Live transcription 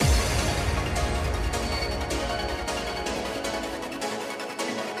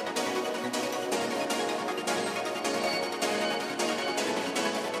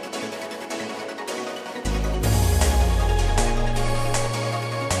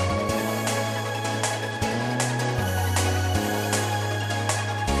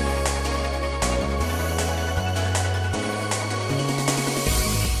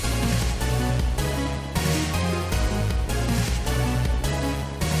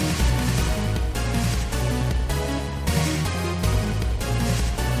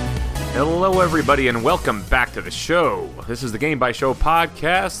Hello, everybody, and welcome back to the show. This is the Game by Show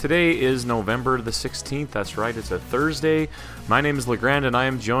podcast. Today is November the 16th. That's right, it's a Thursday. My name is LeGrand, and I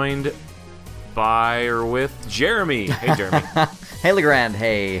am joined by or with Jeremy. Hey, Jeremy. Hey, LeGrand.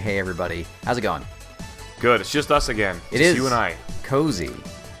 Hey, everybody. How's it going? Good. It's just us again. It is. You and I. Cozy.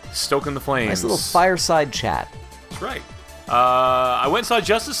 Stoking the flames. Nice little fireside chat. That's right. I went and saw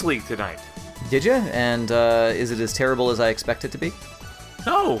Justice League tonight. Did you? And is it as terrible as I expect it to be?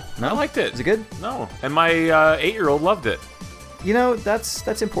 No, I liked it. Is it good? No, and my 8-year-old loved it. You know,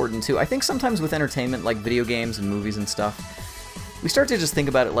 that's important too. I think sometimes with entertainment, like video games and movies and stuff, we start to just think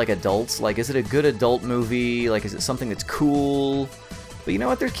about it like adults. Like, is it a good adult movie? Like, is it something that's cool? But you know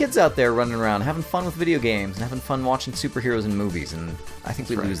what? There's kids out there running around having fun with video games and having fun watching superheroes in movies, and I think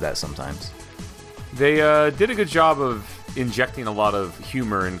we lose that sometimes. They did a good job of injecting a lot of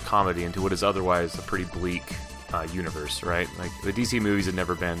humor and comedy into what is otherwise a pretty bleak universe, right? Like, the DC movies had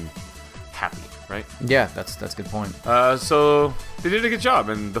never been happy, right? Yeah, that's a good point. So they did a good job,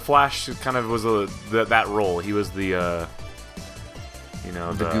 and the Flash kind of was that role. He was the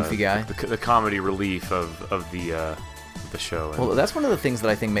the goofy guy, the comedy relief of the show. Well, that's one of the things that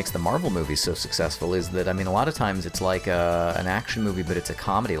I think makes the Marvel movies so successful, is that, I mean, a lot of times it's like an action movie, but it's a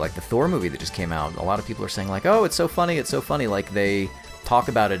comedy. Like the Thor movie that just came out, a lot of people are saying, like, oh, it's so funny. Like, they talk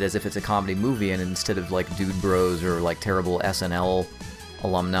about it as if it's a comedy movie, and instead of like dude bros or like terrible SNL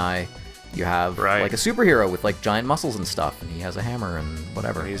alumni, you have like a superhero with like giant muscles and stuff, and he has a hammer and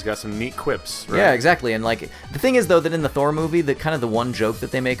whatever. And he's got some neat quips, right? Yeah, exactly. And like, the thing is, though, that in the Thor movie, the kind of the one joke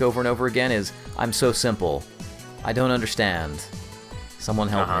that they make over and over again is, I'm so simple, I don't understand, someone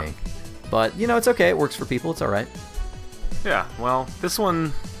help me. But you know, it's okay, it works for people, it's all right. Yeah, well, this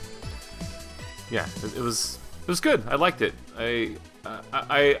one, it was good. I liked it. I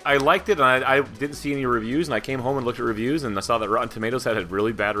liked it, and I didn't see any reviews, and I came home and looked at reviews, and I saw that Rotten Tomatoes had a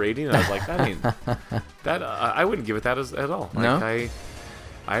really bad rating, and I was like, I wouldn't give it that at all. Like, no?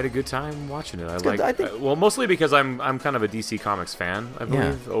 I had a good time watching it. Well, mostly because I'm kind of a DC Comics fan, I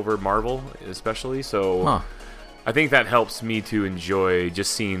believe, over Marvel especially, so I think that helps me to enjoy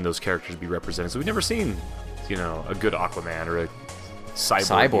just seeing those characters be represented. So we've never seen, a good Aquaman or a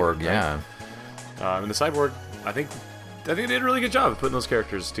Cyborg. Right? Yeah. And the Cyborg, I think they did a really good job of putting those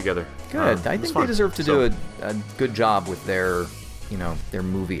characters together. Good. I think they deserve to do a good job with their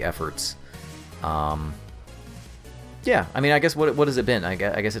movie efforts. Yeah, I mean, I guess what has it been? I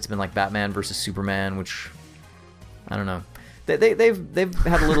guess it's been like Batman versus Superman, which I don't know. They've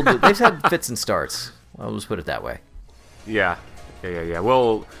had a little bit. They've had fits and starts. I'll just put it that way. Yeah.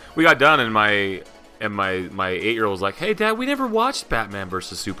 Well, we got done, and my 8-year-old was like, "Hey, Dad, we never watched Batman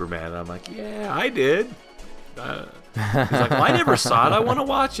versus Superman." And I'm like, "Yeah, I did." He's like, "Well, I never saw it. I want to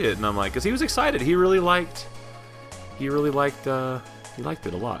watch it." And I'm like, because he was excited. He liked it a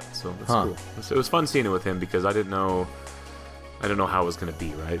lot. So that's cool. It was fun seeing it with him, because I didn't know how it was going to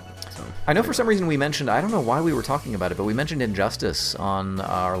be, right? So I know for some reason we mentioned, I don't know why we were talking about it, but we mentioned Injustice on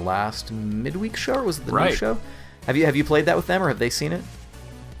our last midweek show. Or was it the news show? Have you played that with them, or have they seen it?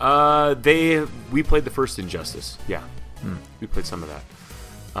 We played the first Injustice. Yeah. We played some of that.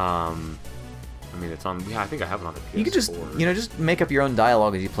 I mean, it's on. Yeah, I think I have it on the PS4. You could just make up your own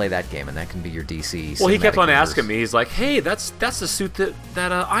dialogue as you play that game, and that can be your DC. Well, he kept on asking me. He's like, "Hey, that's the suit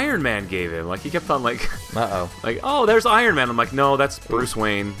that Iron Man gave him." Like, he kept on like, like, "Oh, there's Iron Man." I'm like, "No, that's Bruce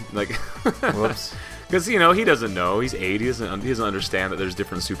Wayne." Like, whoops. Because he doesn't know. He's 8. He doesn't understand that there's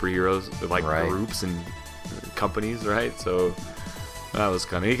different superheroes, like groups and companies, right? So that was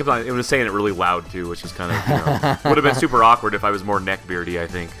kind of. He kept on. He was saying it really loud too, which is kind of would have been super awkward if I was more neckbeardy, I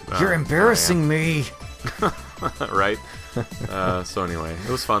think. You're embarrassing me. Right. So anyway, it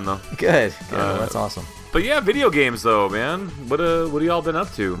was fun though. Good. Well, that's awesome. But yeah, video games though, man. What have y'all been up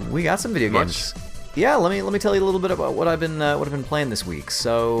to? We got some video games. Yeah, let me tell you a little bit about what I've been playing this week.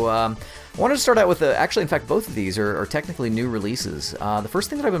 So I wanted to start out with actually, in fact, both of these are technically new releases. The first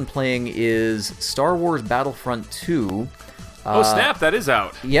thing that I've been playing is Star Wars Battlefront 2. Oh snap! That is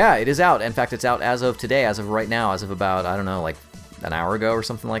out. Yeah, it is out. In fact, it's out as of today, as of right now, as of about, I don't know, like an hour ago or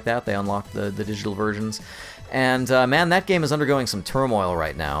something like that. They unlocked the digital versions, and man, that game is undergoing some turmoil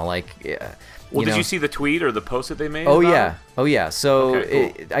right now. Like, well, did you see the tweet or the post that they made? Oh yeah. So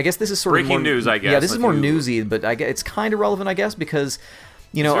okay, cool. I guess this is sort of breaking news. I guess. Yeah, this is more newsy, but I guess it's kind of relevant, I guess, because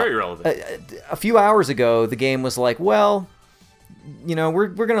it's very relevant. A few hours ago, the game was like, well, we're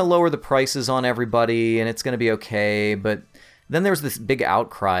going to lower the prices on everybody, and it's going to be okay, but then there was this big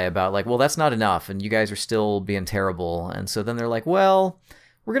outcry about like, well, that's not enough, and you guys are still being terrible. And so then they're like, well,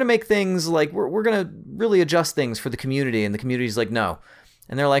 we're going to make things like, we're going to really adjust things for the community. And the community's like, no.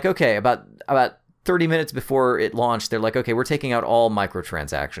 And they're like, okay, about 30 minutes before it launched, they're like, okay, we're taking out all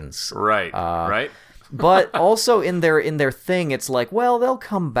microtransactions. Right. Right. But also in their thing, it's like, well, they'll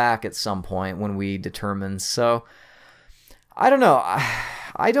come back at some point when we determine. So I don't know.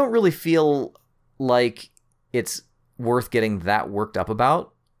 I don't really feel like it's worth getting that worked up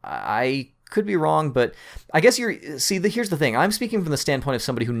about. I could be wrong, but I guess here's the thing. I'm speaking from the standpoint of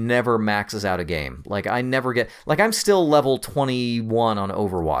somebody who never maxes out a game. Like I never get, like I'm still level 21 on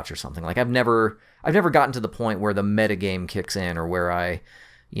Overwatch or something. Like I've never gotten to the point where the meta game kicks in or where I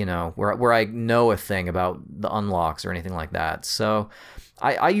where I know a thing about the unlocks or anything like that. So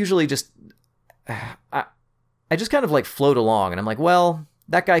I usually just I just kind of like float along and I'm like, well,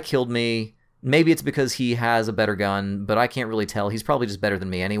 that guy killed me. Maybe it's because he has a better gun, but I can't really tell. He's probably just better than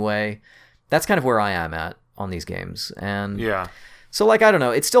me anyway. That's kind of where I am at on these games. And yeah. So like, I don't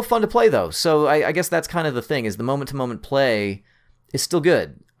know. It's still fun to play though. So I guess that's kind of the thing, is the moment to moment play is still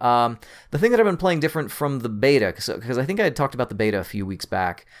good. The thing that I've been playing different from the beta, because I think I had talked about the beta a few weeks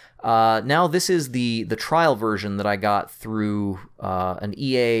back. Now this is the trial version that I got through an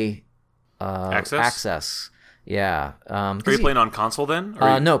EA access. Yeah. Are you playing on console then?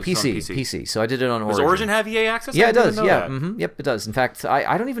 Or no, PC. So I did it on Origin. Does Origin have EA access? Yeah, it does. Yeah. Mm-hmm. Yep, it does. In fact,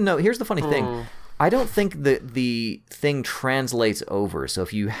 I don't even know. Here's the funny thing. I don't think that the thing translates over. So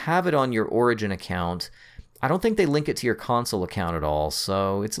if you have it on your Origin account, I don't think they link it to your console account at all,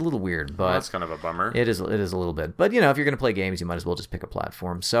 so it's a little weird. But that's kind of a bummer. It is a little bit. But, if you're going to play games, you might as well just pick a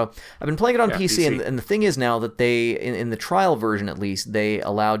platform. So I've been playing it on PC, and the thing is now that they, in the trial version at least, they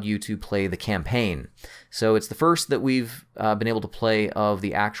allowed you to play the campaign. So it's the first that we've been able to play of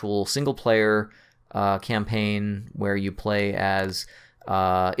the actual single-player campaign where you play as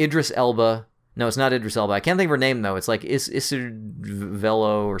Idris Elba. No, it's not Idris Elba. I can't think of her name, though. It's like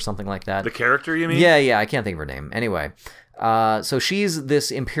Velo or something like that. The character, you mean? Yeah, I can't think of her name. Anyway, so she's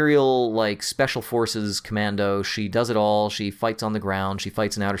this Imperial, like, Special Forces commando. She does it all. She fights on the ground. She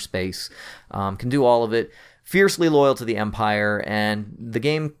fights in outer space. Can do all of it. Fiercely loyal to the Empire. And the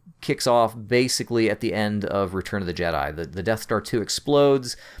game kicks off basically at the end of Return of the Jedi. The Death Star 2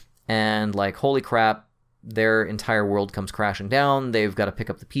 explodes, and, like, holy crap, their entire world comes crashing down. They've got to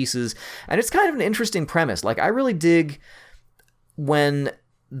pick up the pieces. And it's kind of an interesting premise. Like, I really dig when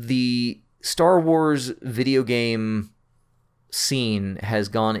the Star Wars video game scene has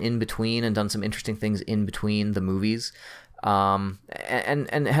gone in between and done some interesting things in between the movies, and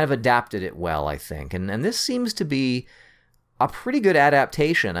have adapted it well, I think. And this seems to be a pretty good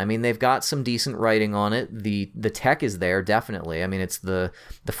adaptation. I mean, they've got some decent writing on it. The tech is there, definitely. I mean, it's the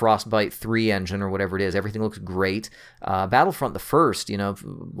Frostbite 3 engine or whatever it is. Everything looks great. Battlefront the first,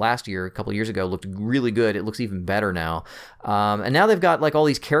 last year, a couple of years ago, looked really good. It looks even better now. And now they've got like all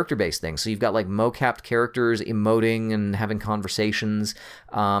these character-based things. So you've got like mocapped characters emoting and having conversations.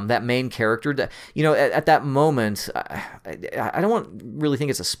 That main character, at that moment, I don't really think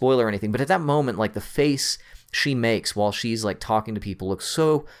it's a spoiler or anything, but at that moment, like the face she makes while she's like talking to people looks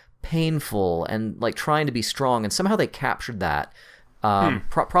so painful and like trying to be strong, and somehow they captured that,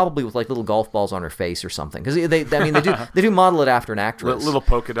 probably with like little golf balls on her face or something, because they do model it after an actress, little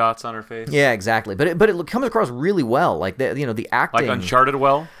polka dots on her face. Yeah, exactly. But it comes across really well, like the acting, like Uncharted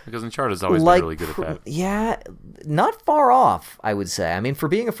well, because Uncharted's always been really good at that. Yeah, not far off, I would say. I mean, for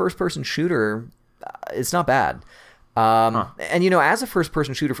being a first-person shooter, it's not bad. And as a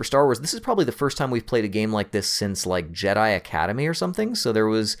first-person shooter for Star Wars, this is probably the first time we've played a game like this since like Jedi Academy or something. So there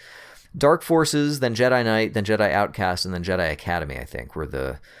was Dark Forces, then Jedi Knight, then Jedi Outcast, and then Jedi Academy, I think,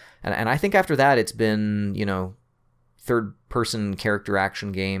 were and I think after that it's been, third-person character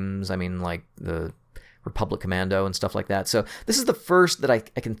action games. I mean, like the Republic Commando and stuff like that. So this is the first that I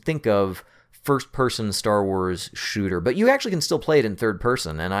can think of first-person Star Wars shooter. But you actually can still play it in third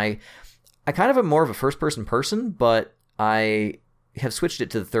person, and I kind of am more of a first-person person, but I have switched it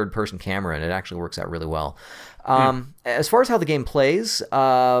to the third-person camera, and it actually works out really well. As far as how the game plays,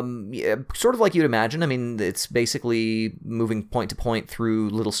 sort of like you'd imagine. I mean, it's basically moving point to point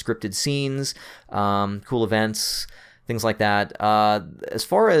through little scripted scenes, cool events, things like that. As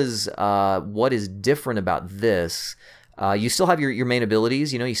far as what is different about this, you still have your main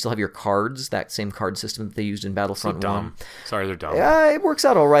abilities. You still have your cards, that same card system that they used in Battlefront 1. Sorry, they're dumb. It works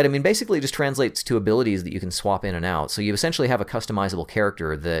out all right. I mean, basically it just translates to abilities that you can swap in and out. So you essentially have a customizable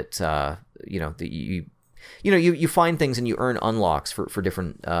character that, that you find things and you earn unlocks for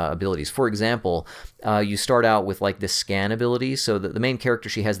different abilities. For example, you start out with like this scan ability. So the main character,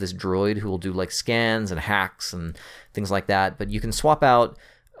 she has this droid who will do like scans and hacks and things like that. But you can swap out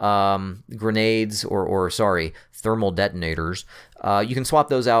grenades or thermal detonators. You can swap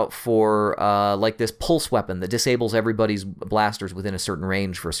those out for like this pulse weapon that disables everybody's blasters within a certain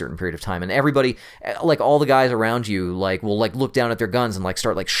range for a certain period of time. And everybody, like all the guys around you, like will like look down at their guns and like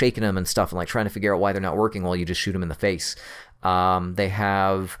start like shaking them and stuff and like trying to figure out why they're not working while you just shoot them in the face. They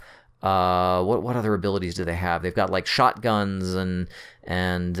have what other abilities do they have? They've got like shotguns and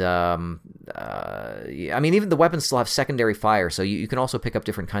I mean, even the weapons still have secondary fire, so you can also pick up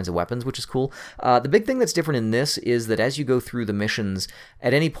different kinds of weapons, which is cool. The big thing that's different in this is that as you go through the missions,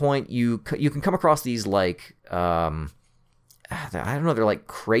 at any point you can come across these like I don't know, they're like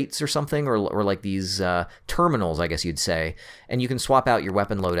crates or something, or like these terminals, I guess you'd say, and you can swap out your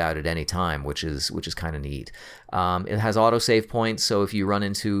weapon loadout at any time, which is kind of neat. It has autosave points, so if you run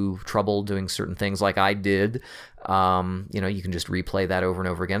into trouble doing certain things like I did, you can just replay that over and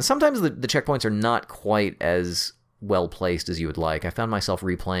over again. Sometimes the checkpoints are not quite as well placed as you would like. I found myself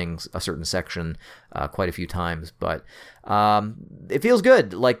replaying a certain section quite a few times, but it feels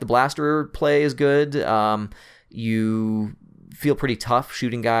good. Like the blaster play is good. You feel pretty tough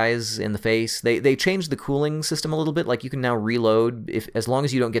shooting guys in the face. They changed the cooling system a little bit. Like you can now reload as long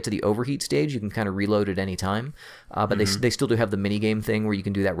as you don't get to the overheat stage, you can kind of reload at any time. But they still do have the minigame thing where you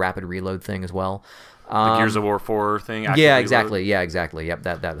can do that rapid reload thing as well. The Gears of War 4 thing? Yeah, exactly. Reload? Yeah, exactly. Yep,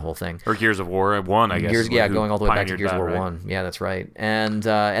 that whole thing. Or Gears of War 1, I guess. Going all the way back to Gears of War 1. Yeah, that's right. And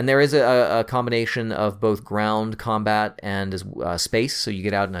there is a combination of both ground combat and space, so you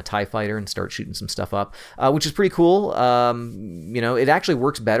get out in a TIE fighter and start shooting some stuff up, which is pretty cool. It actually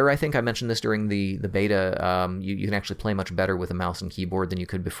works better, I think. I mentioned this during the beta. You can actually play much better with a mouse and keyboard than you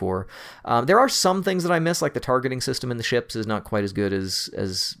could before. There are some things that I miss, like the targeting system in the ships is not quite as good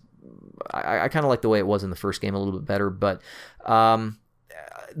as I kind of like the way it was in the first game a little bit better, but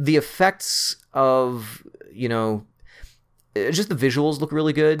the effects of, just the visuals look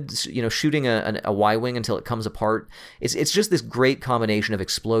really good. Shooting a Y-wing until it comes apart. It's just this great combination of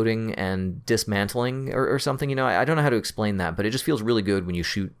exploding and dismantling or something. I don't know how to explain that, but it just feels really good when you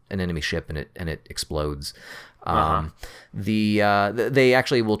shoot an enemy ship and it explodes. They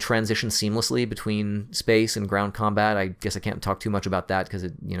actually will transition seamlessly between space and ground combat. I guess I can't talk too much about that because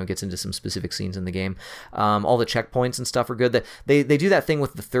it gets into some specific scenes in the game. All the checkpoints and stuff are good. They do that thing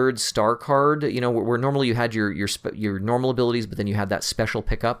with the third star card, where normally you had your normal abilities, but then you had that special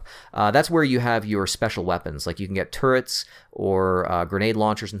pickup. That's where you have your special weapons. Like you can get turrets or grenade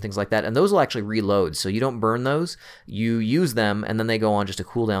launchers and things like that, and those will actually reload, so you don't burn those. You use them, and then they go on just a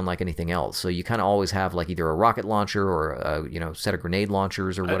cooldown like anything else. So you kind of always have like either a rocket launcher or a set of grenade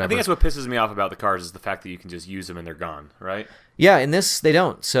launchers or whatever. I think that's what pisses me off about the cards is the fact that you can just use them and they're gone, right? Yeah, in this they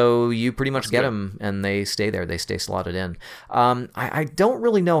don't. So you pretty much get them and they stay there. They stay slotted in. I don't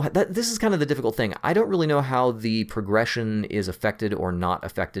really know. This is kind of the difficult thing. I don't really know how the progression is affected or not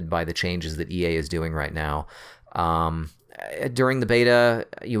affected by the changes that EA is doing right now. During the beta,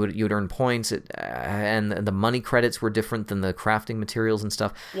 you would earn points, and the money credits were different than the crafting materials and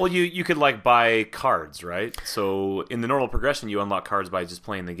stuff. Well, you could like buy cards, right? So in the normal progression, you unlock cards by just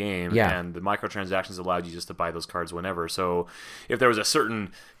playing the game, and the microtransactions allowed you just to buy those cards whenever. So if there was a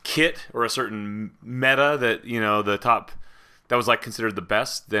certain kit or a certain meta that the top that was like considered the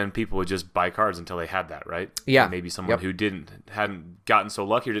best, then people would just buy cards until they had that, right? Yeah. And maybe someone who hadn't gotten so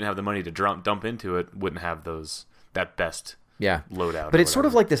lucky or didn't have the money to dump into it wouldn't have that best loadout. But it's sort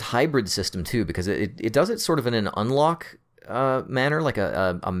of like this hybrid system too, because it does it sort of in an unlock manner, like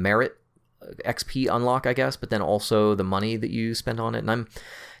a merit XP unlock, I guess, but then also the money that you spend on it. And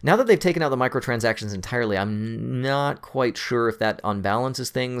now that they've taken out the microtransactions entirely, I'm not quite sure if that unbalances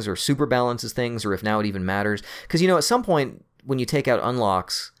things or super balances things, or if now it even matters. Because at some point when you take out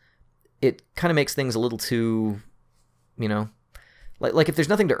unlocks, it kind of makes things a little too, Like if there's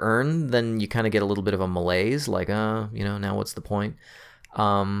nothing to earn, then you kind of get a little bit of a malaise. Like, now what's the point?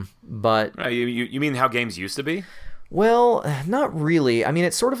 But you mean how games used to be? Well, not really. I mean,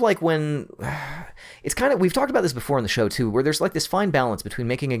 it's sort of like when it's kind of, we've talked about this before in the show too, where there's like this fine balance between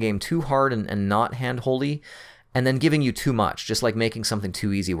making a game too hard and not hand-holdy, and then giving you too much, just like making something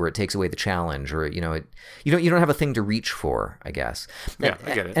too easy where it takes away the challenge, or you don't have a thing to reach for, I guess. Yeah,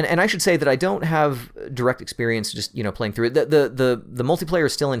 I get it. And I should say that I don't have direct experience just playing through it. The multiplayer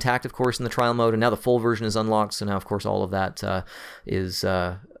is still intact, of course, in the trial mode, and now the full version is unlocked. So now, of course, all of that is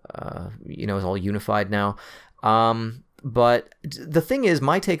all unified now. But the thing is,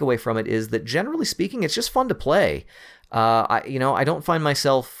 my takeaway from it is that generally speaking, it's just fun to play. I don't find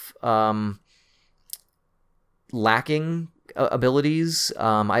myself lacking abilities.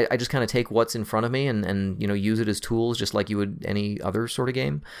 I just kind of take what's in front of me and use it as tools, just like you would any other sort of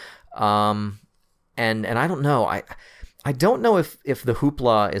game. And I don't know. I don't know if the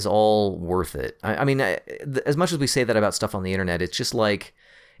hoopla is all worth it. I mean, as much as we say that about stuff on the internet, it's just like,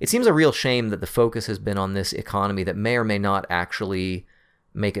 it seems a real shame that the focus has been on this economy that may or may not actually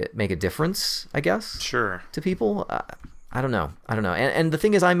make a difference, I guess. Sure. To people. I don't know. And the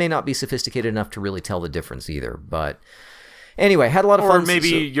thing is, I may not be sophisticated enough to really tell the difference either. But anyway, had a lot of fun. Or maybe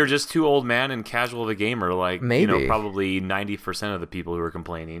you're just too old man and casual of a gamer, like maybe. Probably 90% of the people who are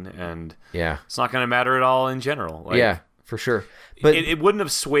complaining, and yeah, it's not going to matter at all in general. Like, yeah, for sure. But it wouldn't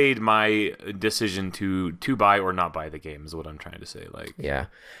have swayed my decision to buy or not buy the game, is what I'm trying to say. Like, yeah,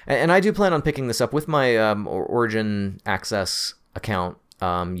 and I do plan on picking this up with my Origin Access account.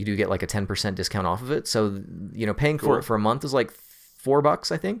 You do get like a 10% discount off of it. So, paying for it for a month is like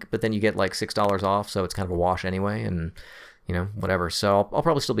 $4, I think, but then you get like $6 off. So it's kind of a wash anyway. And, whatever. So I'll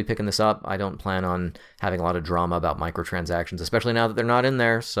probably still be picking this up. I don't plan on having a lot of drama about microtransactions, especially now that they're not in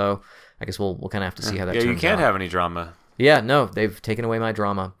there. So I guess we'll kind of have to see how that turns out. Yeah, you can't have any drama. Yeah, no, they've taken away my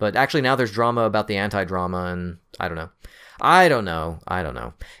drama. But actually now there's drama about the anti-drama, and I don't know.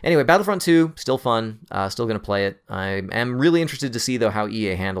 Anyway, Battlefront 2, still fun. Still going to play it. I am really interested to see, though, how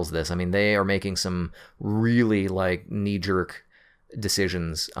EA handles this. I mean, they are making some really, knee-jerk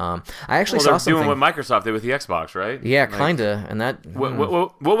decisions. I actually saw something. They're doing what Microsoft did with the Xbox, right? Yeah, kinda. And that...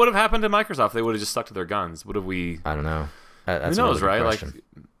 What would have happened to Microsoft? They would have just stuck to their guns. What have we... I don't know. Who knows, right?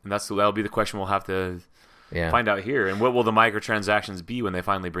 That'll be the question we'll have to... Yeah. Find out here. And what will the microtransactions be when they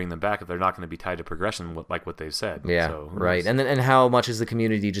finally bring them back if they're not going to be tied to progression like what they've said? Yeah, so, right. And how much is the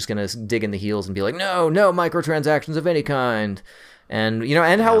community just going to dig in the heels and be like, no microtransactions of any kind? And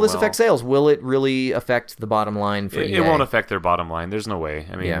how will this affect sales? Will it really affect the bottom line for EA? It won't affect their bottom line. There's no way.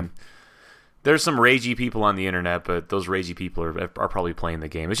 I mean, there's some ragey people on the internet, but those ragey people are probably playing the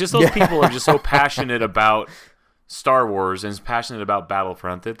game. It's just those people are just so passionate about Star Wars and passionate about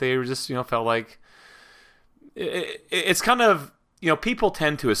Battlefront that they just felt like it's kind of, people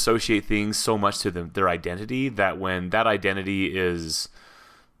tend to associate things so much to their identity that when that identity is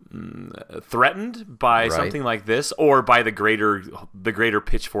threatened by something like this, or by the greater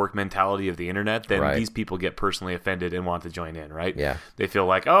pitchfork mentality of the internet, then these people get personally offended and want to join in, right? Yeah. They feel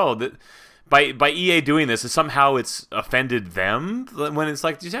like, by EA doing this, somehow it's offended them, when it's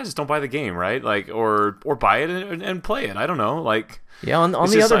like, just don't buy the game, right? Like, or buy it and play it. I don't know, like... Yeah, on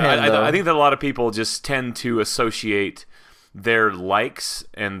the other hand, I think that a lot of people just tend to associate their likes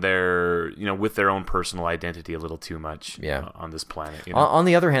and their, with their own personal identity a little too much on this planet. On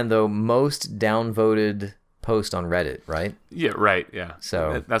the other hand, though, most downvoted post on Reddit, right? Yeah, right, yeah.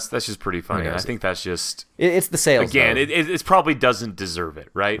 So that's just pretty funny. I think that's just... It's the sales, again, it probably doesn't deserve it,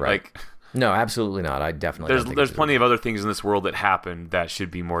 right? Like... No, absolutely not. I definitely there's plenty of other things in this world that happen that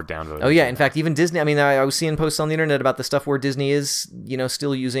should be more downvoted. Oh yeah, in fact, even Disney. I mean, I was seeing posts on the internet about the stuff where Disney is,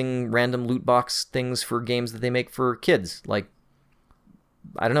 still using random loot box things for games that they make for kids. Like,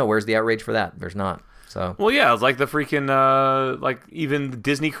 I don't know, where's the outrage for that? There's not. So. Well, yeah, it's like the freaking even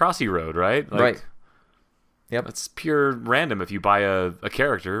Disney Crossy Road, right? Right. Yep. It's pure random if you buy a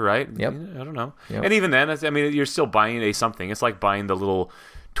character, right? Yep. I don't know. Yep. And even then, you're still buying a something. It's like buying the little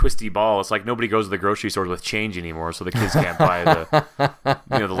twisty ball. It's like nobody goes to the grocery stores with change anymore, so the kids can't buy the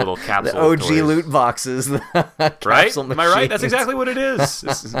little capsule. The OG toys. Loot boxes, right? Am I right? That's exactly what it is.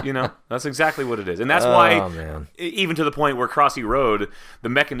 That's exactly what it is, and that's why, even to the point where Crossy Road, the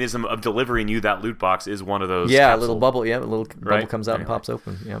mechanism of delivering you that loot box is one of those. Yeah, a little bubble. Yeah, a little bubble comes out and pops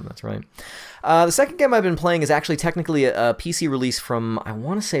open. Yeah, that's right. The second game I've been playing is actually technically a PC release from, I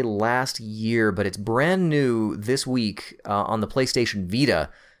want to say last year, but it's brand new this week on the PlayStation Vita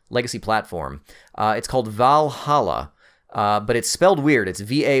legacy platform. It's called Valhalla, but it's spelled weird. It's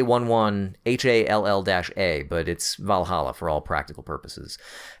VALLHALL-A, but it's Valhalla for all practical purposes.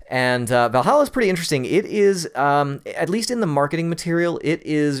 And Valhalla is pretty interesting. It is, at least in the marketing material, it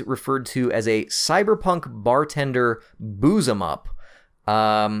is referred to as a cyberpunk bartender booze 'em up.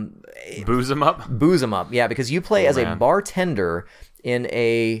 Booze 'em up? Booze 'em up, yeah, because you play as a bartender in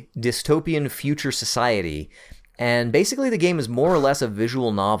a dystopian future society, and basically the game is more or less a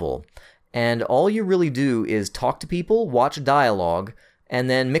visual novel, and all you really do is talk to people, watch dialogue, and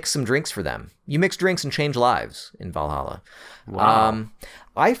then mix some drinks for them. You mix drinks and change lives in Valhalla. Wow.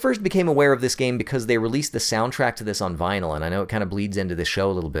 I first became aware of this game because they released the soundtrack to this on vinyl, and I know it kind of bleeds into this show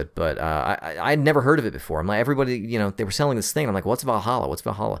a little bit, but I'd never heard of it before. I'm like, everybody, they were selling this thing. I'm like, what's Valhalla? What's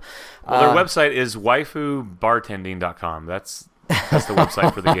Valhalla? Well, their website is waifubartending.com. That's the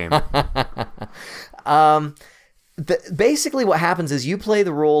website for the game. Basically what happens is you play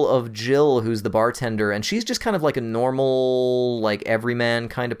the role of Jill, who's the bartender, and she's just kind of like a normal, like everyman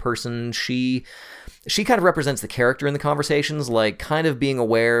kind of person. She she kind of represents the character in the conversations, like kind of being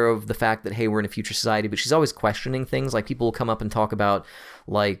aware of the fact that, hey, we're in a future society, but she's always questioning things. Like people will come up and talk about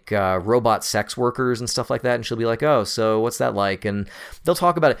like robot sex workers and stuff like that, and she'll be like, oh, so what's that like? And they'll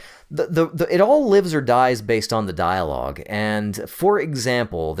talk about it. It all lives or dies based on the dialogue. And for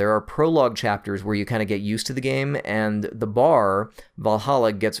example, there are prologue chapters where you kind of get used to the game, and the bar,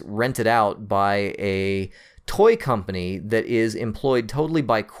 Valhalla, gets rented out by a toy company that is employed totally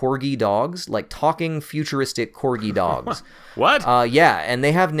by corgi dogs, like talking futuristic corgi dogs. What? Yeah, and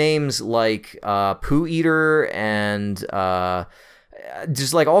they have names like Poo Eater and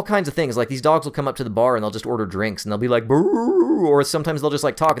just like all kinds of things. Like these dogs will come up to the bar and they'll just order drinks and they'll be like boo, or sometimes they'll just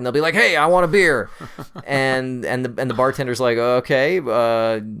like talk and they'll be like, hey, I want a beer. and the bartender's like, okay,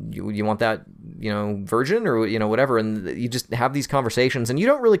 you want that, virgin or whatever, and you just have these conversations and you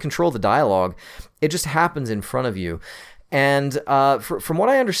don't really control the dialogue. It just happens in front of you. And from what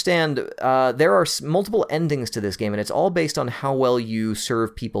I understand, there are multiple endings to this game, and it's all based on how well you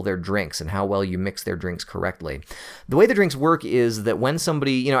serve people their drinks and how well you mix their drinks correctly. The way the drinks work is that when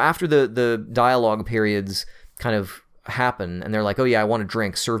somebody, after the dialogue periods kind of happen, and they're like, oh yeah, I want a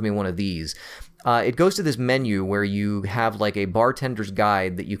drink, serve me one of these. It goes to this menu where you have like a bartender's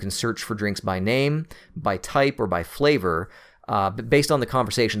guide that you can search for drinks by name, by type, or by flavor. Based on the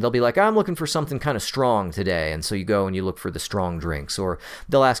conversation, they'll be like, I'm looking for something kind of strong today. And so you go and you look for the strong drinks. Or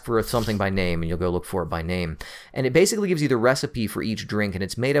they'll ask for something by name and you'll go look for it by name. And it basically gives you the recipe for each drink. And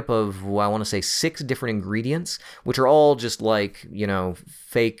it's made up of, I want to say 6 different ingredients, which are all just like,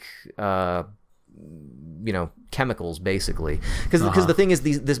 fake, chemicals basically. Because the thing is,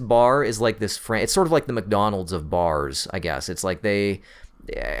 this bar is like this, it's sort of like the McDonald's of bars, I guess. It's like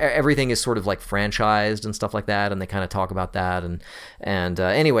everything is sort of like franchised and stuff like that, and they kind of talk about that. And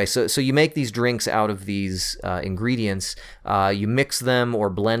anyway, so you make these drinks out of these ingredients. You mix them or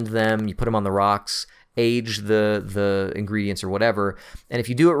blend them. You put them on the rocks, age the ingredients or whatever. And if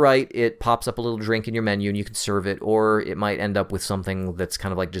you do it right, it pops up a little drink in your menu, and you can serve it. Or it might end up with something that's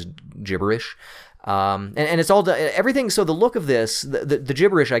kind of like just gibberish. And it's all everything. So the look of this, the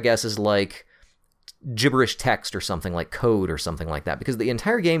gibberish, I guess, is like gibberish text or something, like code or something like that, because the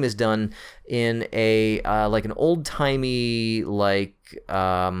entire game is done in a like an old-timey like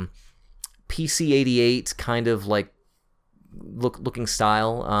PC-88 kind of like looking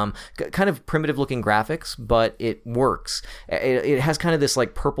style, kind of primitive looking graphics, but it works. It has kind of this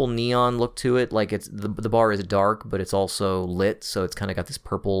like purple neon look to it, like it's the bar is dark but it's also lit, so it's kind of got this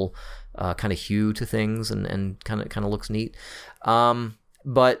purple kind of hue to things, and kind of looks neat.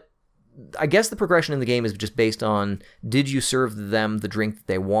 But I guess the progression in the game is just based on, did you serve them the drink that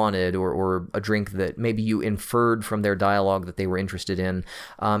they wanted, or a drink that maybe you inferred from their dialogue that they were interested in.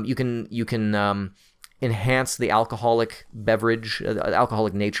 You can enhance the alcoholic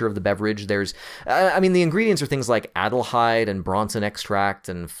nature of the beverage. There's, the ingredients are things like adelhyde and Bronson extract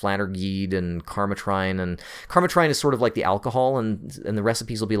and Flanergeed and Carmitrine. And Carmitrine is sort of like the alcohol, and the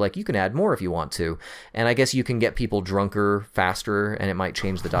recipes will be like, you can add more if you want to. And I guess you can get people drunker faster, and it might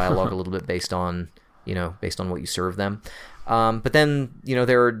change the dialogue a little bit based on what you serve them. But then,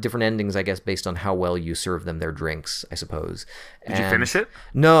 there are different endings, I guess, based on how well you serve them their drinks, I suppose. Did you finish it?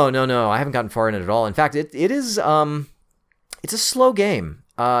 No. I haven't gotten far in it at all. In fact, it is, it's a slow game.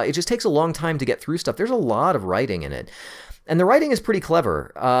 It just takes a long time to get through stuff. There's a lot of writing in it. And the writing is pretty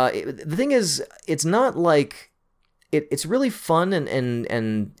clever. The thing is, it's not like, it's really fun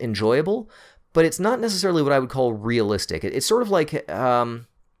and enjoyable, but it's not necessarily what I would call realistic. It's sort of like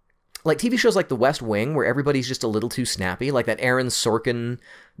TV shows like The West Wing, where everybody's just a little too snappy, like that Aaron Sorkin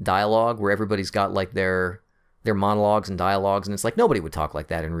dialogue where everybody's got like their monologues and dialogues, and it's like nobody would talk like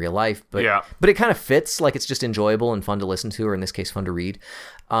that in real life, but it kind of fits, like it's just enjoyable and fun to listen to, or in this case fun to read.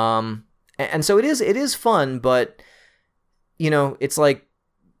 And so it is fun, but it's like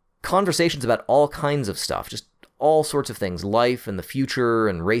conversations about all kinds of stuff, just all sorts of things, life and the future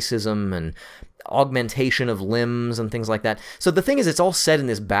and racism and augmentation of limbs and things like that. So the thing is, it's all set in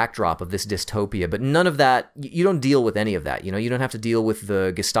this backdrop of this dystopia, but none of that, you don't deal with any of that. You don't have to deal with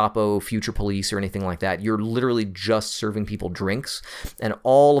the Gestapo, future police, or anything like that. You're literally just serving people drinks, and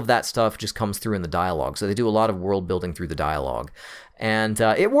all of that stuff just comes through in the dialogue. So they do a lot of world building through the dialogue. And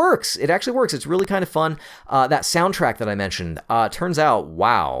it works. It actually works. It's really kind of fun. That soundtrack that I mentioned, turns out,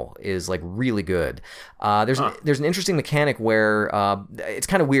 wow, is like really good. There's an interesting mechanic where it's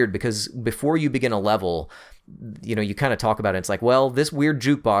kind of weird, because before you begin a level, you kind of talk about it. It's like, well, this weird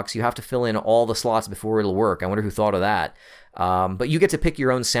jukebox, you have to fill in all the slots before it'll work. I wonder who thought of that. But you get to pick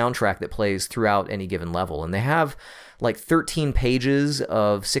your own soundtrack that plays throughout any given level. And they have like 13 pages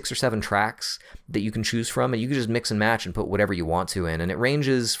of 6 or 7 tracks that you can choose from, and you can just mix and match and put whatever you want to in. And it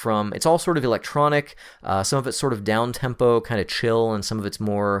ranges from, it's all sort of electronic, some of it's sort of down-tempo, kind of chill, and some of it's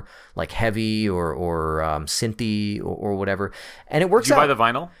more like heavy or synthy or whatever. And it works Did you out. buy the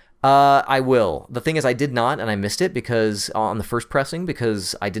vinyl? I will. The thing is, I did not, and I missed it because on the first pressing,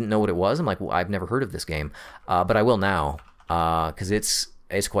 because I didn't know what it was. I'm like, well, I've never heard of this game, but I will now because it's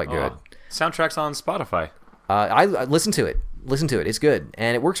quite good. Soundtrack's on Spotify. I listen to it. Listen to it. It's good,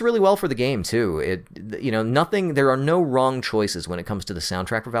 and it works really well for the game too. Nothing. There are no wrong choices when it comes to the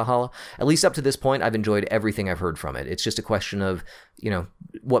soundtrack for Valhalla. At least up to this point, I've enjoyed everything I've heard from it. It's just a question of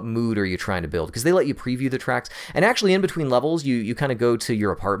what mood are you trying to build, because they let you preview the tracks, and actually in between levels, you kind of go to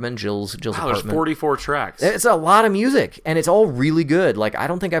your apartment, Jill's apartment. There's 44 tracks. It's a lot of music, and it's all really good. Like, I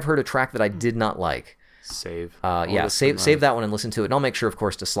don't think I've heard a track that I did not like. Save. Save that one and listen to it. And I'll make sure, of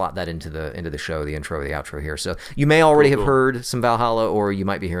course, to slot that into the show, the intro or the outro here. So you may already have heard some Valhalla, or you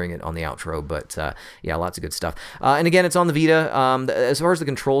might be hearing it on the outro. But lots of good stuff. And again, it's on the Vita. As far as the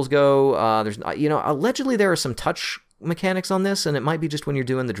controls go, there's allegedly there are some touch mechanics on this, and it might be just when you're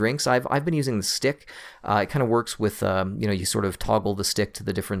doing the drinks. I've been using the stick. It kind of works with you sort of toggle the stick to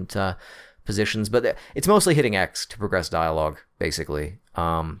the different positions, but it's mostly hitting X to progress dialogue, basically.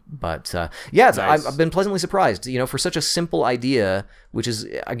 Nice. I've been pleasantly surprised. For such a simple idea, which is,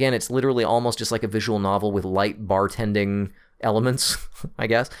 again, it's literally almost just like a visual novel with light bartending elements, I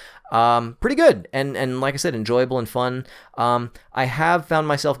guess. Pretty good, and like I said, enjoyable and fun. I have found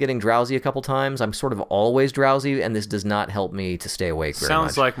myself getting drowsy a couple times. I'm sort of always drowsy, and this does not help me to stay awake very much.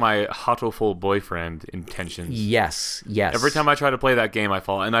 Sounds like my Hotoful boyfriend intentions. Yes. Every time I try to play that game, I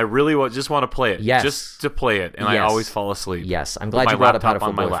fall, and I really just want to play it. Yes. Just to play it, and I always fall asleep. Yes, I'm glad you brought up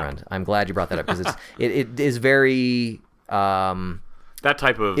Hotoful boyfriend. I'm glad you brought that up, because it is very that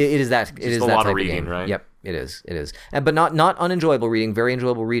type of it is that it is a that lot type of reading, of game. right? Yep. It is. But not unenjoyable reading, very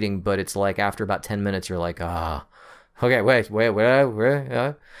enjoyable reading, but it's like after about 10 minutes, you're like, okay, wait.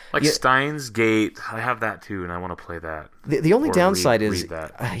 Like Steins Gate, I have that too, and I want to play that. The only downside is,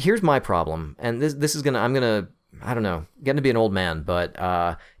 that. Here's my problem, and this is I'm gonna, I don't know, getting to be an old man, but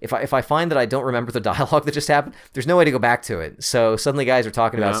if I find that I don't remember the dialogue that just happened, there's no way to go back to it. So suddenly guys are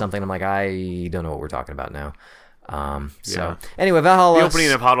talking about something, I'm like, I don't know what we're talking about now. Anyway, Valhalla. The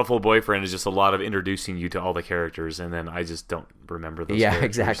opening of Hotoful Boyfriend is just a lot of introducing you to all the characters, and then I just don't remember those characters.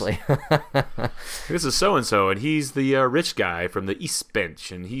 Exactly. This is so-and-so, and he's the rich guy from the East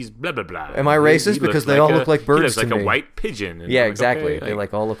Bench, and he's blah, blah, blah. Am I racist? Because they all look like birds to me. He looks like a white pigeon. And exactly. Okay, they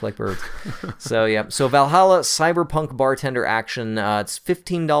all look like birds. So Valhalla Cyberpunk Bartender Action. It's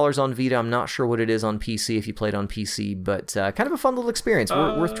 $15 on Vita. I'm not sure what it is on PC if you played on PC, but kind of a fun little experience.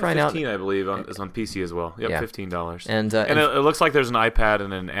 Worth trying 15, out. I believe, is on PC as well. Yep, $15. And it looks like there's an iPad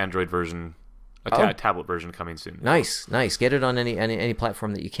and an Android version, a tablet version coming soon. Nice. Get it on any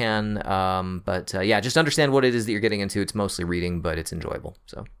platform that you can. Just understand what it is that you're getting into. It's mostly reading, but it's enjoyable.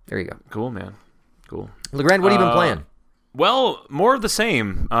 So there you go. Cool, man. Cool. LeGrand, what have you been playing? Well, more of the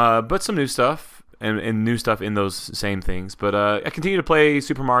same, but some new stuff and new stuff in those same things. But I continue to play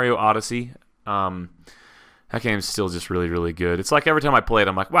Super Mario Odyssey. That game's still just really, really good. It's like every time I play it,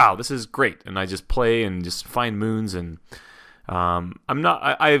 I'm like, wow, this is great. And I just play and just find moons. And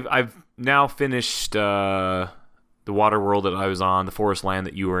I've now finished the water world that I was on, the forest land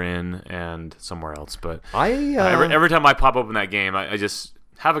that you were in, and somewhere else. But every time I pop open that game, I just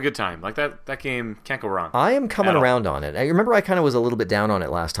have a good time. Like that game can't go wrong. I am coming around on it. I remember I kind of was a little bit down on it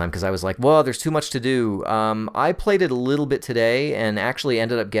last time because I was like, well, there's too much to do. I played it a little bit today and actually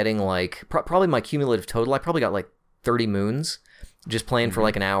ended up getting like probably my cumulative total. I probably got like 30 moons just playing for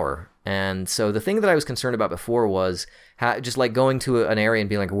like an hour. And so the thing that I was concerned about before was just like going to an area and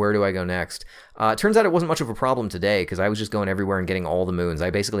being like, where do I go next? It turns out it wasn't much of a problem today because I was just going everywhere and getting all the moons. I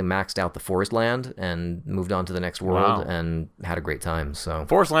basically maxed out the forest land and moved on to the next world and had a great time. So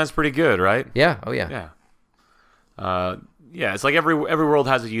forest land's pretty good, right? Yeah. Oh yeah. Yeah. It's like every world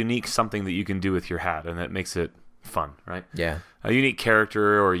has a unique something that you can do with your hat, and that makes it fun, right? Yeah. A unique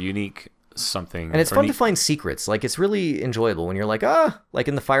character or a unique something, and it's fun to find secrets. Like it's really enjoyable when you're like, like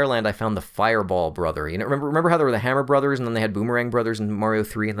in the Fireland, I found the Fireball brother. You know, remember how there were the Hammer brothers, and then they had Boomerang brothers in Mario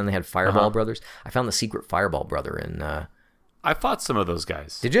 3, and then they had Fireball brothers. I found the secret Fireball brother in. I fought some of those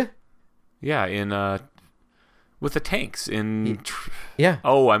guys. Did you? Yeah, in with the tanks in. Yeah.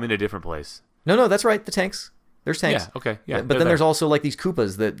 Oh, I'm in a different place. No, that's right. The tanks. There's tanks. Yeah. Okay. Yeah. But then there's also like these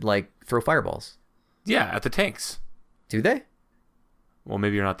Koopas that like throw fireballs. Yeah, at the tanks. Do they? Well,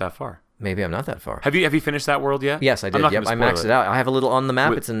 maybe you're not that far. Maybe I'm not that far. Have you finished that world yet? Yes, I did. Yep, I maxed it out. I have a little on the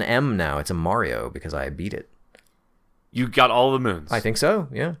map. It's an M now. It's a Mario because I beat it. You got all the moons. I think so.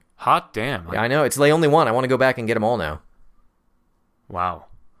 Yeah. Hot damn. Yeah, I know. It's the only one. I want to go back and get them all now. Wow.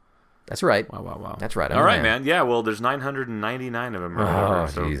 That's right. Wow. That's right. All right, man. Yeah, well, there's 999 of them. Oh,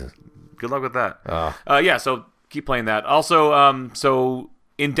 so Jesus. Good luck with that. Oh. Yeah, so keep playing that. Also, so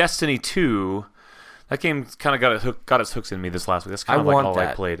in Destiny 2, that game kind of got its hooks in me this last week. That's kind of like all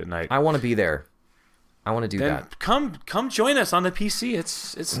I played at night. I want to be there. I want to do then that. Come join us on the PC.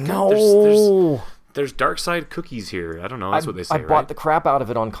 It's no. There's dark side cookies here. I don't know. That's what they say, right? I bought the crap out of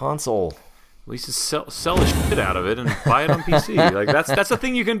it on console. At least just sell the shit out of it and buy it on PC. Like that's the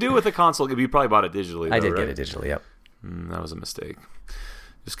thing you can do with a console. You probably bought it digitally. Though, I did right? get it digitally. Yep. That was a mistake.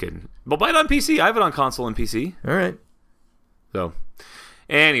 Just kidding. But buy it on PC. I have it on console and PC. All right. So,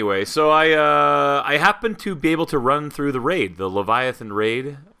 anyway, so I happened to be able to run through the raid, the Leviathan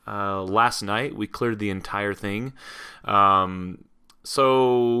raid, last night. We cleared the entire thing.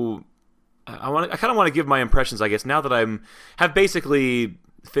 So I kind of want to give my impressions, I guess, now that have basically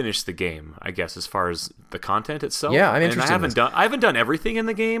finished the game, I guess, as far as the content itself. Yeah, I'm interested. I haven't done everything in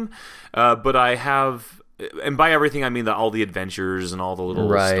the game, but I have. And by everything, I mean all the adventures and all the little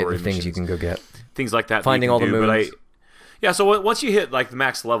story things missions, you can go get, things like that. Finding all the moons. So once you hit like the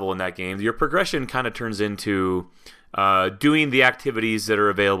max level in that game, your progression kind of turns into doing the activities that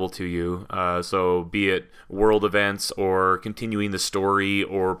are available to you. So be it world events or continuing the story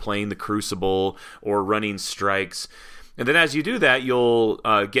or playing the Crucible or running strikes. And then as you do that, you'll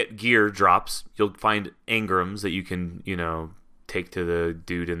get gear drops. You'll find engrams that you can, take to the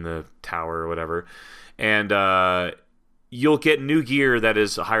dude in the tower or whatever. And you'll get new gear that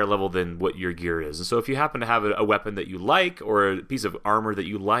is a higher level than what your gear is. And so if you happen to have a weapon that you like or a piece of armor that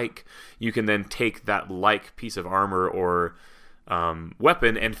you like, you can then take that piece of armor or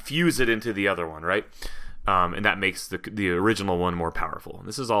weapon and fuse it into the other one, right? And that makes the original one more powerful. And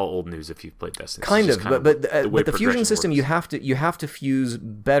this is all old news if you've played Destiny. But the fusion system works. you have to fuse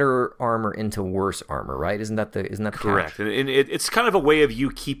better armor into worse armor, right? Isn't that the correct? Catch? And it's kind of a way of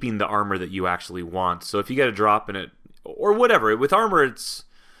you keeping the armor that you actually want. So if you get a drop in it or whatever with armor, it's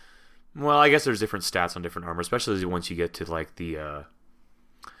I guess there's different stats on different armor, especially once you get to like the.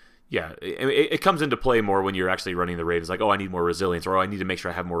 It comes into play more when you're actually running the raid. It's like, I need more resilience, or I need to make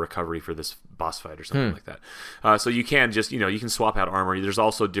sure I have more recovery for this boss fight or something like that. So you can just, you can swap out armor. There's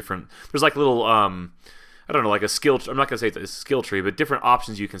also there's like little, I don't know, like a skill. I'm not gonna say it's a skill tree, but different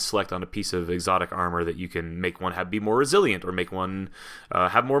options you can select on a piece of exotic armor that you can make one be more resilient, or make one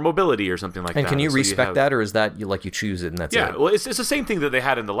have more mobility, or something like that. And can you respec that, or is that you choose it and that's it? Yeah, well, it's the same thing that they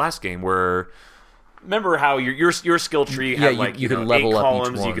had in the last game where. Remember how your skill tree had you can level 8 up columns,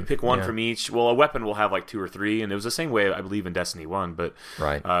 each one. You could pick one from each. Well, a weapon will have like 2 or 3, and it was the same way, I believe, in Destiny 1. But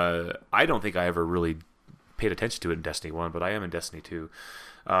right. I don't think I ever really paid attention to it in Destiny 1, but I am in Destiny 2.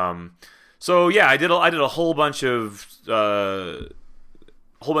 So yeah, I did a whole bunch of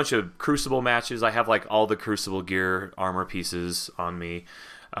Crucible matches. I have like all the Crucible gear, armor pieces on me.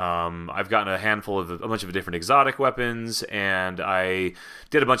 I've gotten a bunch of different exotic weapons, and I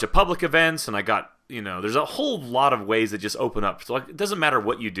did a bunch of public events, and I got, there's a whole lot of ways that just open up. So it doesn't matter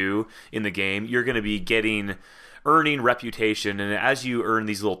what you do in the game, you're going to be earning reputation, and as you earn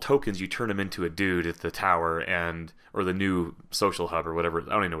these little tokens, you turn them into a dude at the tower or the new social hub or whatever. I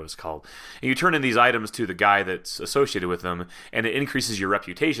don't even know what it's called. And you turn in these items to the guy that's associated with them, and it increases your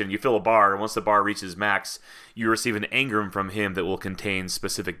reputation. You fill a bar, and once the bar reaches max, you receive an engram from him that will contain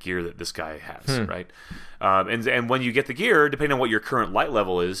specific gear that this guy has, right? And when you get the gear, depending on what your current light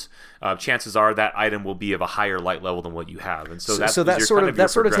level is, chances are that item will be of a higher light level than what you have. And so that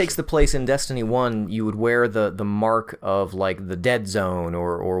sort of takes the place in Destiny 1. You would wear the mark of like the Dead Zone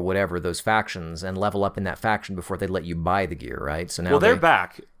or whatever, those factions, and level up in that faction before they let you buy the gear, right? So now they're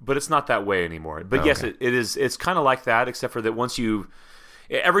back, but it's not that way anymore. But yes, it is. It's kind of like that, except for that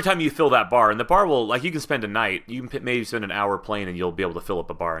every time you fill that bar, and the bar will, like, you can spend a night, you can maybe spend an hour playing, and you'll be able to fill up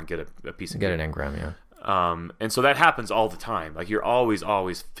a bar and get a piece of gear. Get an engram, yeah. And so that happens all the time. Like, you're always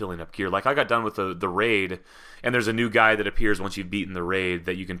filling up gear. Like, I got done with the raid, and there's a new guy that appears once you've beaten the raid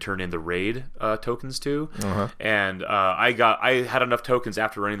that you can turn in the raid tokens to. And I had enough tokens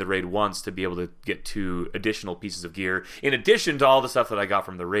after running the raid once to be able to get 2 additional pieces of gear, in addition to all the stuff that I got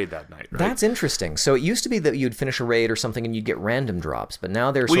from the raid that night. Right? That's interesting. So it used to be that you'd finish a raid or something and you'd get random drops, but now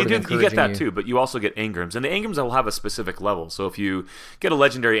they're encouraging you. You get that too, but you also get engrams, and the engrams will have a specific level. So if you get a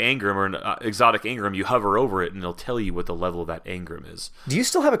legendary engram or an exotic engram, you hover over it, and it'll tell you what the level of that engram is. Do you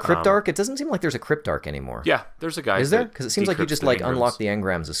still have a Cryptarch? It doesn't seem like there's a Cryptarch anymore. Yeah, there's a guy. Is there? Because it seems like you just unlock the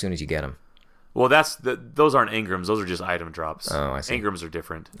engrams as soon as you get them. Well, those aren't engrams; those are just item drops. Oh, I see. Engrams are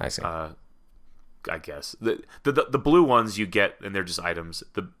different. I see. I guess the blue ones you get, and they're just items.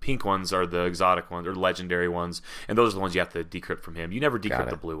 The pink ones are the exotic ones or legendary ones, and those are the ones you have to decrypt from him. You never decrypt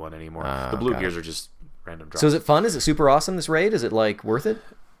the blue one anymore. The blue gears are just random drops. So is it fun? Is it super awesome, this raid? Is it like worth it?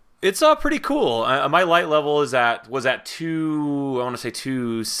 It's pretty cool. My light level was at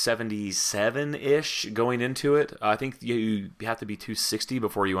 277 ish going into it. I think you have to be 260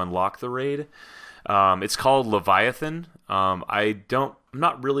 before you unlock the raid. It's called Leviathan. I don't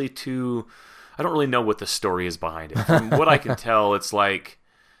really know what the story is behind it. From what I can tell, it's like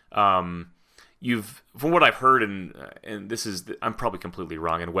from what I've heard, and this is, I'm probably completely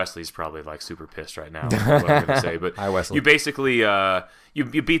wrong, and Wesley's probably like super pissed right now. What I'm going to say, but Hi, Wesley. You basically you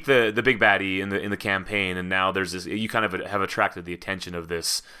beat the big baddie in the campaign, and now there's this. You kind of have attracted the attention of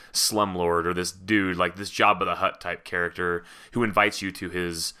this slumlord or this dude, like this Jabba the Hutt type character, who invites you to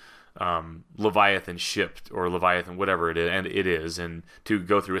his Leviathan ship or Leviathan whatever it is, and to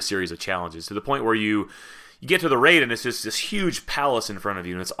go through a series of challenges to the point where you get to the raid, and it's just this huge palace in front of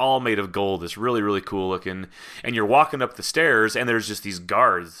you, and it's all made of gold. It's really, really cool looking. And you're walking up the stairs, and there's just these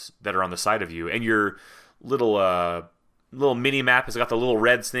guards that are on the side of you. And your little mini map has got the little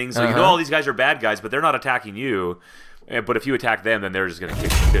red things. So you know all these guys are bad guys, but they're not attacking you. But if you attack them, then they're just going to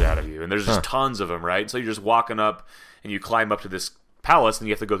kick the shit out of you. And there's just tons of them, right? So you're just walking up, and you climb up to this palace, and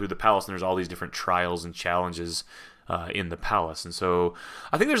you have to go through the palace, and there's all these different trials and challenges in the palace. And so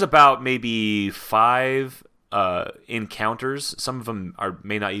I think there's about maybe 5 encounters. Some of them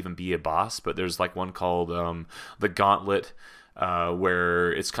may not even be a boss, but there's like one called the Gauntlet,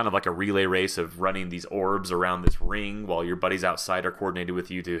 where it's kind of like a relay race of running these orbs around this ring while your buddies outside are coordinated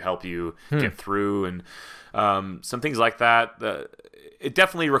with you to help you get through, and some things like that. It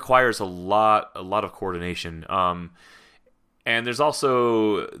definitely requires a lot of coordination. And there's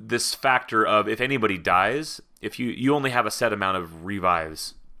also this factor of, if anybody dies, if you only have a set amount of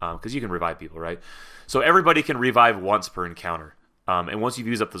revives, because you can revive people, right? So everybody can revive once per encounter. And once you've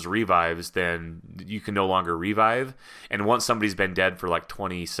used up those revives, then you can no longer revive. And once somebody's been dead for like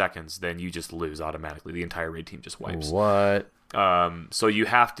 20 seconds, then you just lose automatically. The entire raid team just wipes. What? So you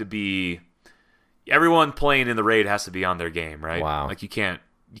have to be... Everyone playing in the raid has to be on their game, right? Wow. Like you can't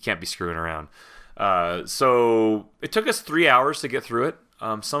be screwing around. So it took us 3 hours to get through it.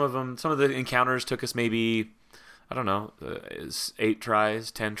 Some of the encounters took us maybe, I don't know, 8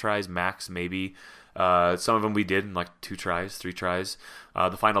 tries, 10 tries max, maybe. Some of them we did in like 2 tries, 3 tries.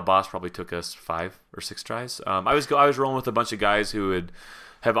 The final boss probably took us 5 or 6 tries. I was rolling with a bunch of guys who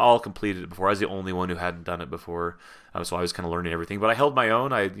have all completed it before. I was the only one who hadn't done it before, so I was kind of learning everything. But I held my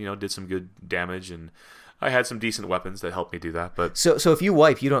own. I did some good damage, and I had some decent weapons that helped me do that. But so if you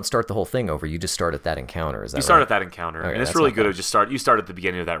wipe, you don't start the whole thing over. You just start at that encounter. Is that right? You start at that encounter, Okay, and it's really good to just start. You start at the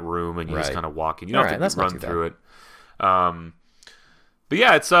beginning of that room, and you just kind of walk in. You don't have to run through it. But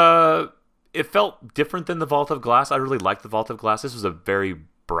yeah, it felt different than the Vault of Glass. I really liked the Vault of Glass. This was a very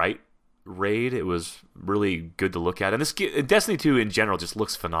bright raid. It was really good to look at, and Destiny 2 in general just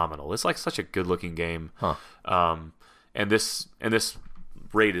looks phenomenal. It's like such a good looking game. And this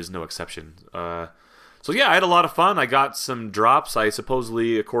raid is no exception. So yeah, I had a lot of fun. I got some drops. I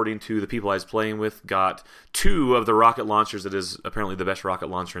supposedly, according to the people I was playing with, got 2 of the rocket launchers that is apparently the best rocket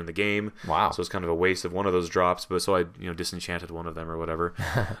launcher in the game. Wow. So it's kind of a waste of one of those drops, but so I disenchanted one of them or whatever.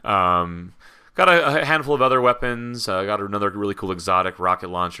 Got a handful of other weapons. Got another really cool exotic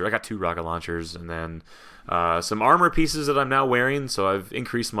rocket launcher. I got 2 rocket launchers, and then some armor pieces that I'm now wearing. So I've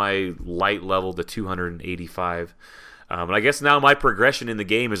increased my light level to 285. And I guess now my progression in the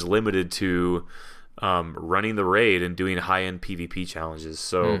game is limited to running the raid and doing high-end PvP challenges.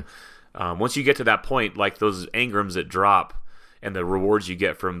 So once you get to that point, like those engrams that drop and the rewards you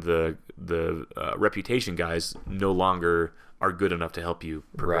get from the reputation guys no longer are good enough to help you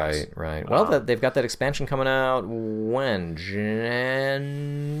progress. Right. Well, they've got that expansion coming out when?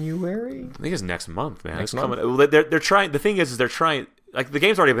 January? I think it's next month, man. Next month? Coming. They're trying. The thing is they're trying. Like the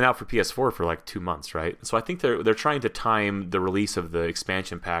game's already been out for PS4 for like 2 months, right? So I think they're trying to time the release of the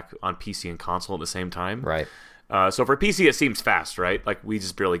expansion pack on PC and console at the same time. Right. So for PC, it seems fast, right? Like we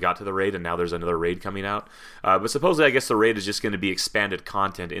just barely got to the raid, and now there's another raid coming out. But supposedly, I guess the raid is just going to be expanded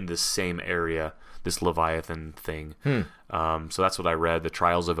content in this same area, this Leviathan thing. So that's what I read, the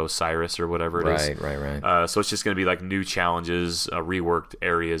Trials of Osiris or whatever it is. Right. So it's just going to be like new challenges, reworked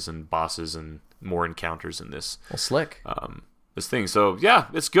areas and bosses, and more encounters in this. Well, slick. This thing. So yeah,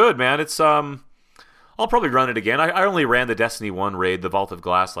 it's good, man. It's I'll probably run it again. I only ran the Destiny 1 raid, the Vault of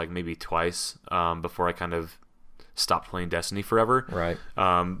Glass, like maybe twice before I kind of stopped playing Destiny forever. Right.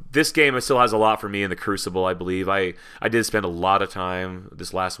 This game still has a lot for me in the Crucible, I believe. I did spend a lot of time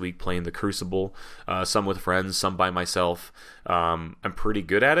this last week playing the Crucible, some with friends, some by myself. I'm pretty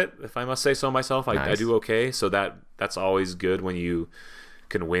good at it, if I must say so myself. I do okay, so that's always good when you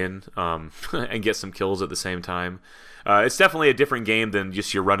can win and get some kills at the same time. It's definitely a different game than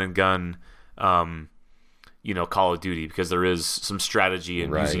just your run and gun Call of Duty, because there is some strategy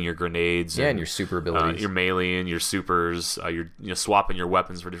in using your grenades and your super abilities, your melee and your supers, you're swapping your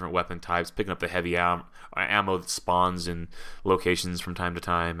weapons for different weapon types, picking up the heavy ammo that spawns in locations from time to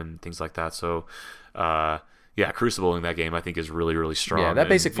time and things like that. So Crucible in that game I think is really, really strong. Yeah, that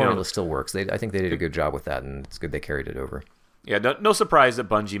basic formula still works. I think they did a good job with that, and it's good they carried it over. Yeah, no surprise that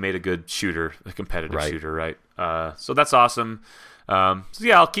Bungie made a good shooter, a competitive shooter, right? So that's awesome.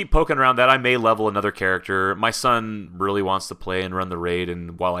 I'll keep poking around that. I may level another character. My son really wants to play and run the raid,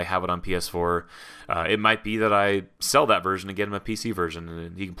 and while I have it on PS4, it might be that I sell that version and get him a PC version,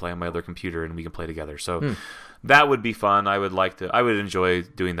 and he can play on my other computer, and we can play together. So that would be fun. I would enjoy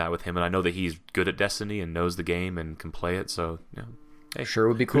doing that with him, and I know that he's good at Destiny and knows the game and can play it. So hey, sure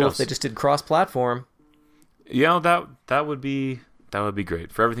would be cool if they just did cross-platform. That would be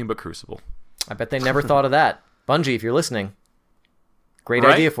great for everything but Crucible. I bet they never thought of that. Bungie, if you're listening. Great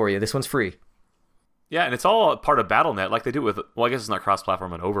idea for you. This one's free. Yeah, and it's all part of Battle.net, like they do with, well, I guess it's not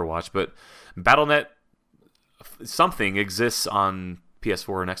cross-platform on Overwatch, but Battle.net something exists on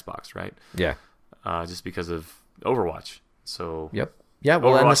PS4 and Xbox, right? Yeah. Just because of Overwatch. So. Yep. Yeah,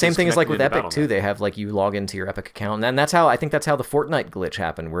 well, Overwatch and the same thing is like with Epic, Battle.net. too. They have, you log into your Epic account, and I think that's how the Fortnite glitch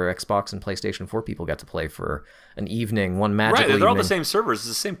happened, where Xbox and PlayStation 4 people got to play for an evening, one magical evening. Right, they're all the same servers. It's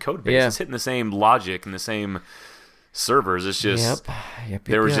the same code base. Yeah. It's hitting the same logic and the same servers. It's just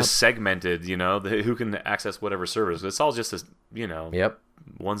they were just segmented, who can access whatever servers. It's all just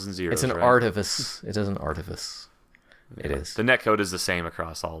ones and zeros. It's an artifice. It is an artifice. Yeah. It is. The netcode is the same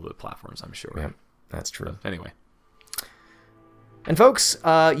across all the platforms, I'm sure. Yep, that's true. But anyway. And folks,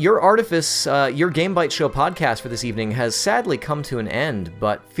 your Artifice, your Game Bytes Show podcast for this evening has sadly come to an end,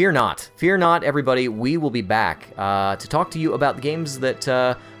 but fear not. Fear not, everybody. We will be back to talk to you about the games that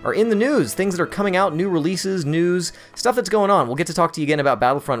are in the news, things that are coming out, new releases, news, stuff that's going on. We'll get to talk to you again about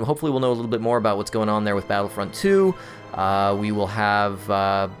Battlefront. Hopefully we'll know a little bit more about what's going on there with Battlefront 2. We will have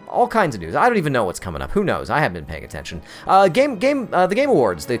all kinds of news. I don't even know what's coming up. Who knows? I haven't been paying attention. The Game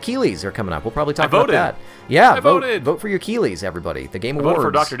Awards, the Keeleys are coming up. We'll probably talk about that. Yeah, vote for your Keeleys, everybody. The Game Awards. Vote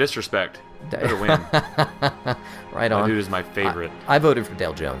for Dr. Disrespect. Better win. Right on. That dude is my favorite. I voted for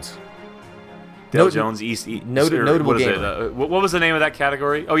Dale Jones. Dale Jones, notable gamer. What was the name of that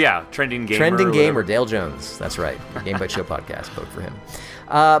category? Oh yeah, trending gamer. Trending gamer, Dale Jones. That's right. Game Bytes Show podcast. Vote for him.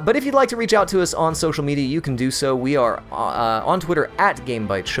 But if you'd like to reach out to us on social media, you can do so. We are on Twitter at Game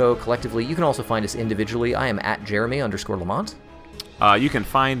Bytes Show collectively. You can also find us individually. I am at Jeremy_Lamont. You can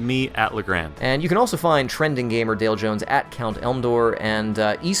find me at Legrand. And you can also find trending gamer Dale Jones at Count Elmdor. And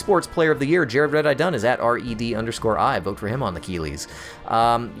esports player of the year, Jared Red Eye Dunn, is at RED_I. Vote for him on the Keeleys.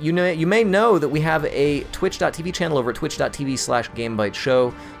 You may know that we have a Twitch.tv channel over at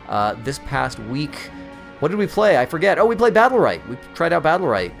twitch.tv/GameByteShow. This past week, what did we play? I forget. Oh, we played Battlerite. We tried out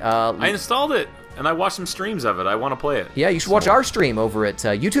Battlerite. I installed it, and I watched some streams of it. I want to play it. Yeah, you should watch our stream over at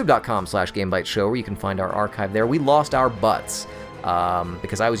youtube.com/GameByteShow, where you can find our archive there. We lost our butts.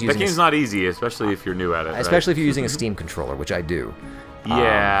 Because I was using... That game's not easy, especially if you're new at it. Especially if you're using a Steam controller, which I do.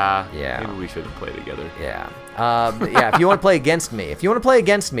 Yeah. Maybe we shouldn't play together. Yeah. If you want to play against me,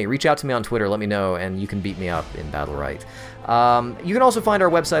 reach out to me on Twitter. Let me know, and you can beat me up in Battlerite. You can also find our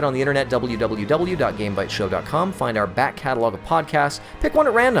website on the internet, www.gamebyteshow.com. Find our back catalog of podcasts. Pick one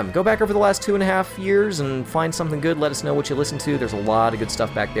at random. Go back over the last 2.5 years and find something good. Let us know what you listen to. There's a lot of good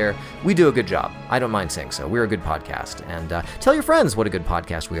stuff back there. We do a good job. I don't mind saying so. We're a good podcast. And tell your friends what a good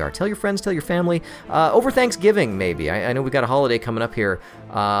podcast we are. Tell your friends, tell your family. Over Thanksgiving, maybe. I know we've got a holiday coming up here.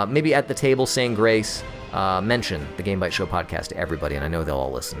 Maybe at the table saying grace, mention the Game Bytes Show podcast to everybody, and I know they'll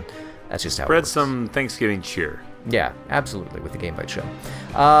all listen. That's just how it works. Spread some Thanksgiving cheer. Yeah, absolutely, with the Game Bytes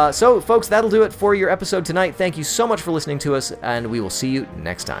Show. So, folks, that'll do it for your episode tonight. Thank you so much for listening to us, and we will see you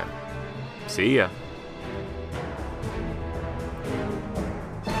next time. See ya.